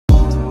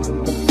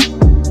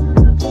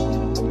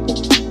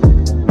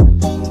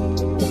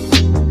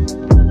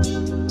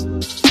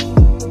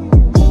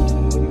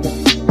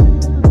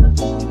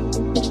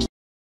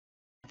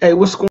Hey,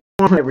 what's going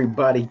on,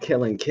 everybody?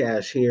 Kellen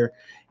Cash here.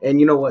 And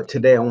you know what?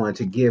 Today I wanted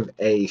to give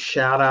a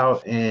shout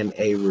out and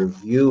a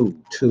review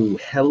to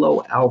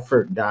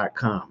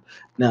HelloAlfred.com.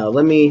 Now,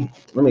 let me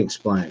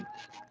explain.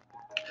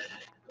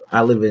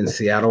 I live in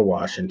Seattle,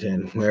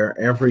 Washington, where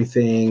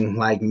everything,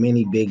 like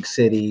many big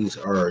cities,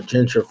 are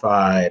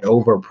gentrified,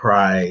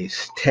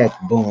 overpriced, tech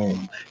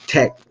boom,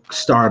 tech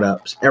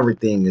startups.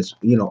 Everything is,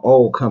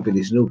 old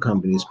companies, new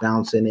companies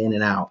bouncing in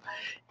and out.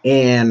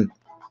 And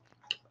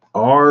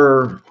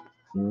our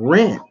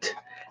rent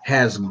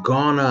has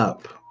gone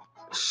up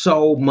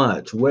so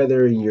much,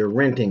 whether you're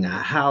renting a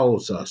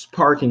house, a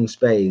parking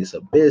space,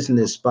 a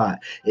business spot,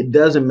 it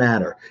doesn't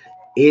matter.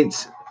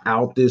 It's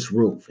out this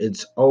roof.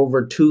 It's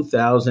over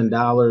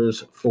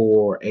 $2,000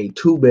 for a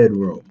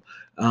two-bedroom.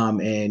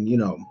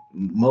 And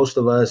most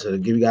of us,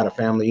 if you got a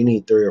family, you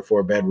need three or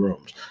four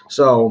bedrooms.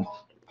 So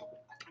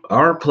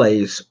our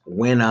place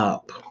went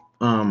up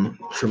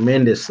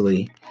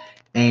tremendously,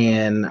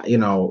 and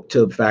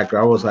to the fact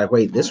where I was like,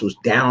 wait, this was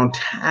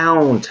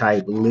downtown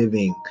type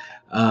living,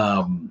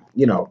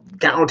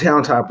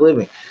 downtown type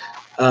living,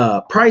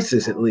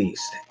 prices at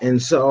least.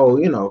 And so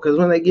because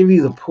when they give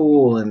you the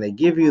pool and they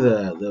give you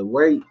the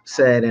weight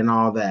set and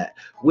all that,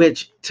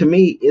 which to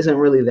me isn't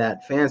really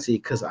that fancy,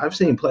 because I've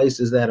seen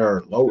places that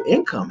are low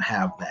income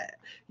have that,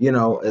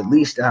 at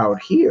least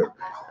out here,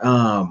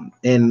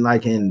 and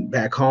like in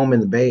back home in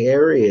the Bay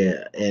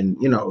Area. And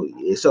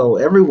so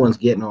everyone's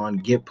getting on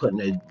get put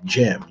in a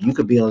gym. You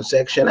could be on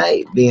Section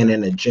 8 being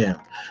in a gym.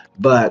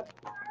 But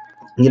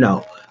you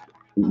know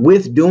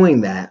with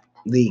doing that,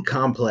 the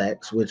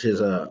complex, which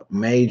is a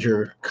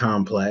major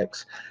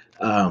complex,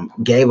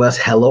 gave us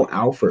Hello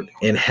Alfred.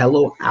 And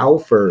Hello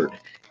Alfred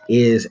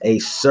is a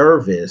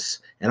service.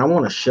 And I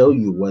want to show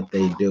you what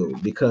they do,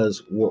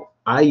 because what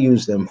I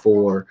use them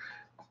for,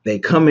 they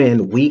come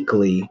in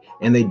weekly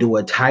and they do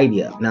a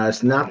tidy up. Now,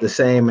 it's not the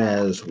same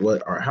as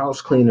what our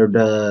house cleaner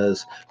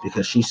does,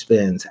 because she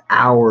spends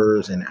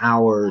hours and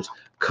hours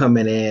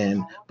coming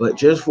in, but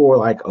just for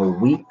like a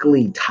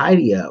weekly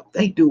tidy up,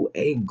 they do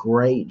a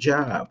great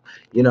job.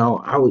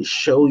 I would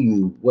show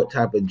you what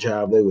type of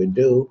job they would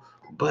do,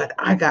 but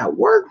I got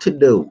work to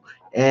do.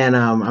 And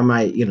I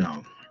might,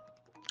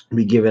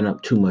 be giving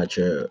up too much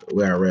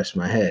where I rest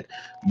my head.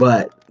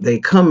 But they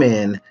come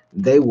in,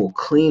 they will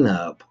clean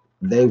up,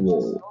 they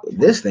will,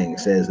 this thing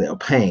says they'll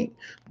paint,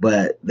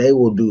 but they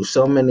will do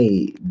so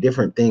many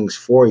different things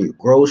for you.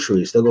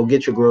 Groceries, they'll go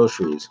get your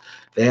groceries.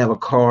 They have a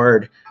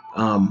card,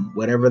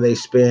 whatever they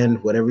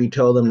spend, whatever you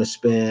tell them to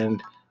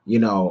spend, you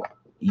know,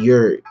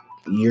 you're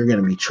you're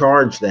going to be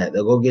charged that.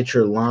 They'll go get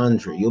your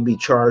laundry. You'll be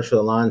charged for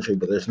the laundry,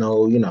 but there's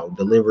no,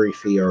 delivery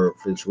fee, or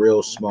if it's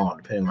real small,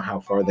 depending on how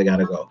far they got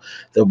to go.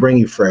 They'll bring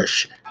you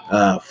fresh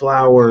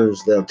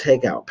flowers. They'll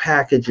take out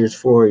packages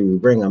for you,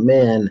 bring them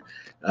in.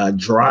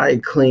 Dry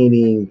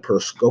cleaning,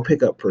 go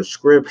pick up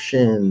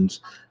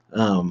prescriptions,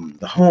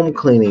 the home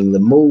cleaning, the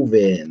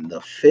move-in,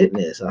 the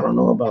fitness. I don't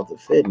know about the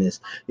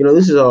fitness.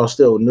 This is all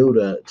still new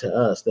to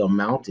us. They'll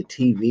mount a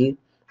TV.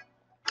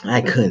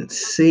 I couldn't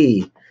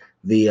see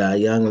the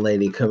young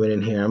lady coming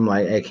in here. I'm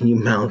like, hey, can you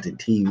mount a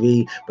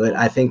TV? But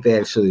I think they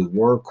actually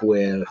work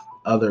with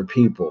other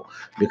people,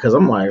 because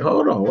I'm like,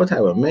 hold on, what type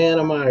of man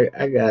am I?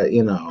 I got,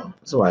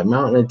 so I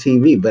mounting a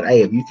TV. But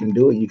hey, if you can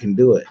do it, you can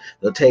do it.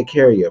 They'll take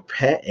care of your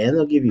pet and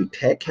they'll give you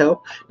tech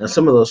help. Now,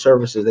 some of those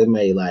services they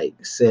may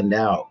like send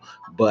out,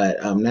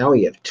 but now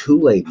we have two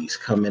ladies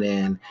coming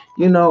in,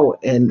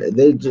 and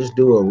they just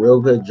do a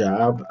real good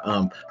job.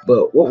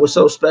 But what was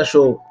so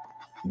special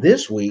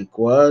this week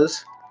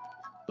was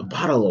a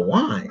bottle of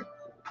wine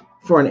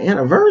for an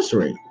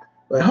anniversary.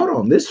 But hold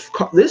on, this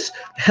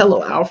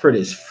Hello Alfred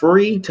is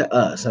free to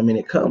us. I mean,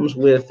 it comes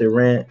with the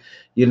rent.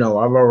 I've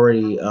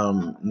already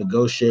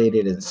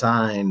negotiated and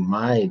signed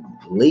my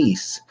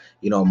lease,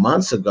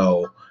 months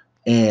ago,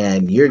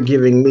 and you're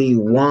giving me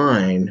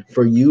wine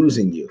for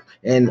using you.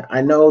 And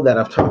I know that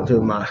I've talked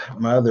to my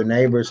other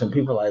neighbors, and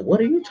people are like, what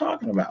are you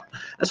talking about?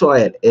 That's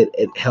why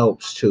it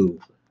helps to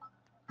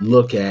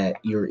look at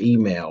your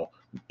email,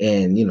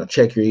 and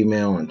check your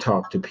email and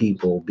talk to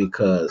people,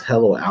 because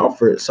Hello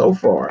Alfred so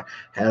far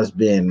has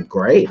been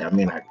great. I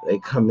mean, they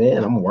come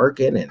in, I'm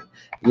working and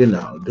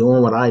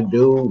doing what I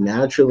do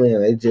naturally,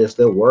 and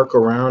they'll work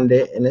around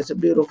it, and it's a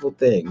beautiful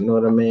thing. You know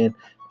what I mean?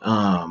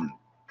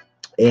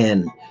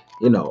 And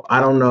I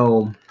don't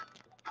know,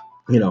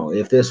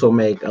 if this will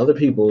make other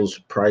people's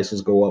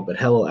prices go up, but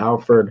Hello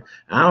Alfred,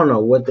 I don't know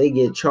what they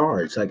get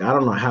charged. Like, I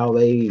don't know how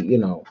they,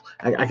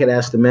 I could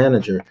ask the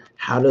manager,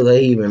 how do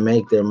they even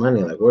make their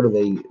money? Like, what are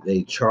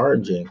they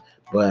charging?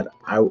 But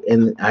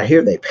I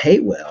hear they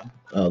pay well.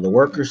 The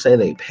workers say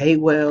they pay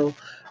well.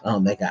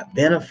 They got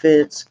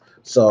benefits,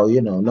 so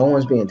no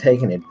one's being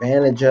taken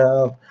advantage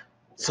of.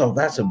 So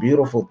that's a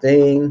beautiful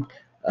thing.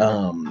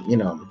 Our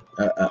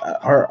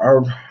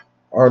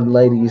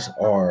ladies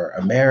are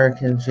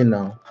Americans,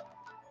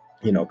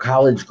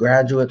 college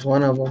graduates,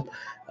 one of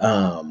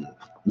them.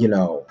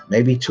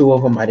 Maybe two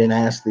of them. I didn't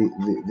ask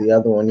the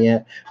other one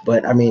yet.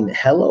 But I mean,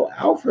 Hello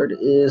Alfred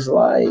is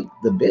like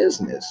the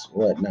business,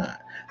 whatnot.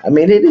 I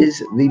mean, it is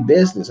the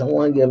business. I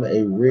want to give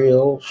a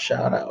real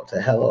shout out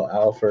to Hello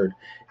Alfred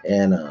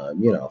and,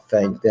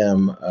 thank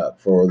them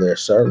for their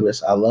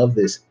service. I love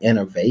this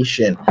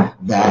innovation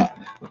that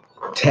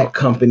tech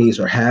companies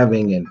are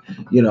having. And,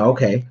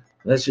 okay,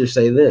 let's just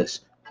say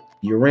this: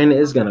 your rent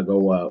is going to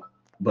go up,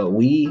 but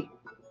we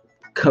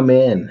come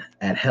in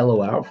at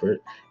Hello Alfred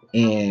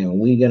and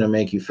we're going to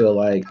make you feel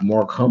like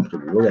more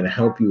comfortable. We're going to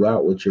help you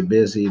out with your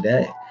busy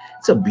day.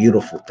 It's a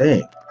beautiful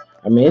thing.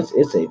 I mean,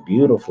 it's a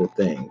beautiful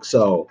thing.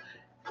 So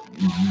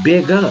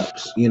big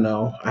ups.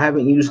 I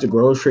haven't used the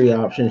grocery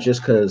options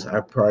just because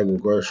I probably go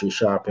grocery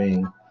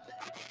shopping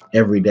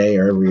every day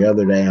or every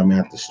other day I'm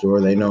at the store.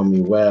 They know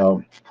me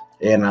well.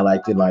 And I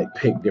like to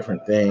pick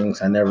different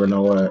things. I never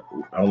know what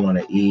I want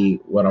to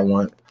eat, what I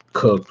want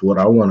cooked, what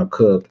I want to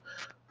cook,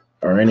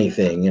 or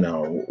anything,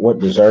 what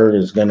dessert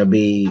is going to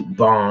be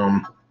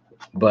bomb.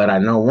 But I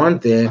know one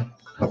thing: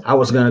 I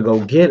was going to go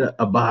get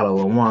a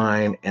bottle of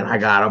wine, and I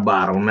got a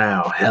bottle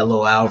now.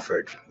 Hello,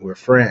 Alfred. We're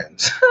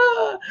friends.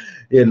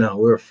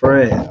 We're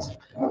friends.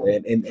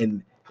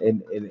 And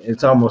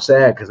it's almost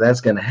sad because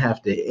that's going to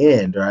have to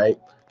end, right?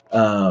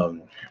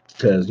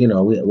 Because,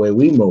 the way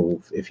we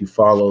move, if you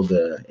follow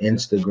the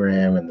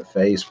Instagram and the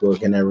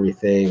Facebook and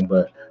everything.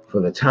 But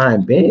for the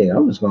time being,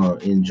 I'm just going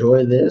to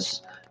enjoy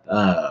this.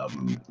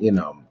 I'm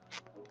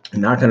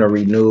not going to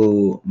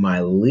renew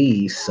my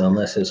lease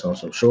unless it's on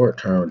some short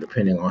term,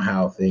 depending on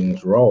how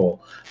things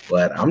roll.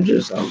 But I'm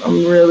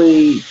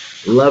really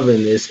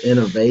loving this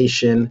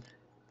innovation.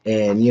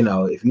 And,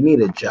 if you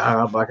need a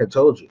job, like I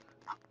told you,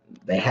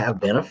 they have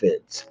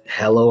benefits.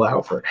 Hello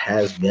Alfred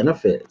has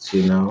benefits,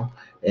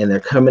 and they're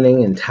coming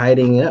in and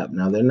tidying up.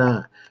 Now, they're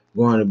not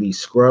going to be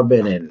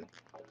scrubbing and,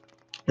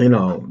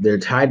 they're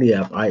tidy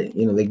up.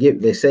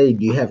 They say,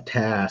 do you have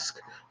tasks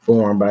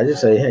for them? But I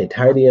just say, hey,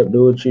 tidy up,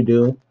 do what you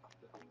do.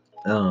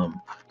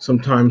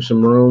 Sometimes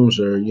some rooms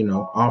are,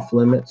 off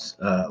limits,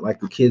 like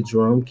the kids'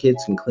 room.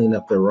 Kids can clean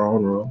up their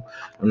own room.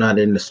 I'm not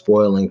into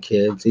spoiling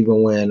kids.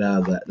 Even when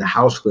the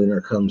house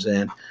cleaner comes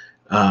in,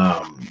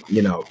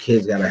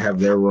 kids got to have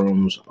their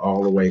rooms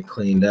all the way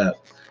cleaned up.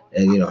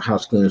 And,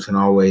 house cleaners can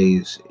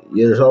always,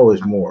 there's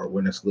always more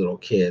when it's little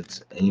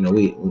kids.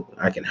 And,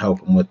 I can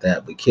help them with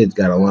that. But kids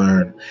got to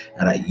learn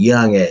at a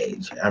young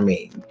age. I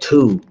mean,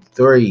 2,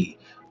 3,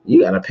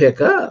 you got to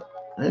pick up.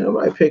 Ain't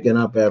nobody picking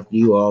up after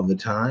you all the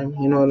time.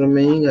 You know what I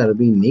mean? You got to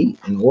be neat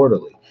and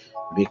orderly,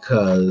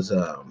 because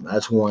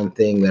that's one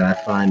thing that I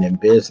find in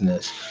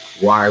business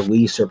why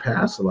we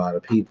surpass a lot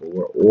of people.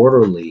 We're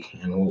orderly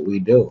in what we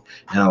do.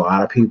 And a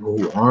lot of people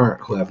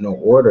who have no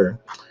order,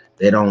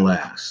 they don't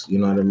last. You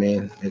know what I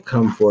mean? They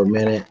come for a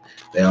minute.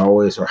 They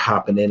always are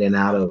hopping in and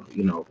out of,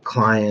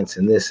 clients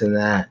and this and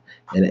that,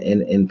 and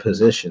in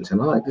positions.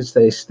 And I like to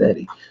stay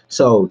steady.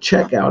 So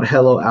check out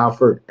Hello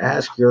Alfred.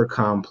 Ask your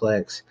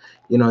complex.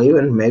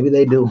 Even maybe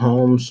they do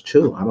homes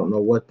too. I don't know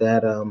what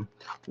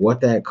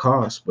that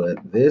costs, but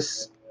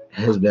this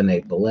has been a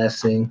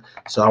blessing.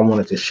 So I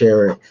wanted to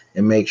share it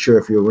and make sure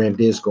if your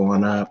rent is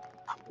going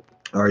up,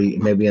 or you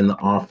maybe in the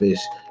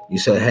office, you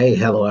say, hey,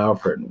 Hello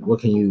Alfred, what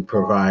can you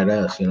provide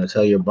us?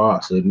 Tell your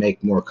boss. It'd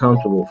make more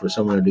comfortable for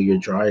someone to do your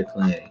dry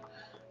cleaning.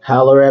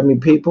 Holler at me,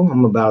 people.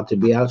 I'm about to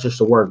be out.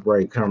 Just a work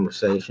break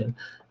conversation.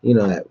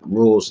 That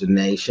rules the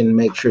nation.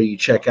 Make sure you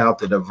check out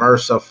the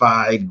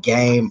Diversified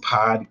Game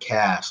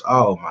Podcast.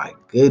 Oh my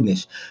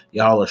goodness.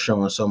 Y'all are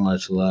showing so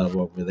much love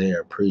over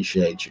there.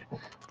 Appreciate you.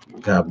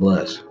 God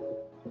bless.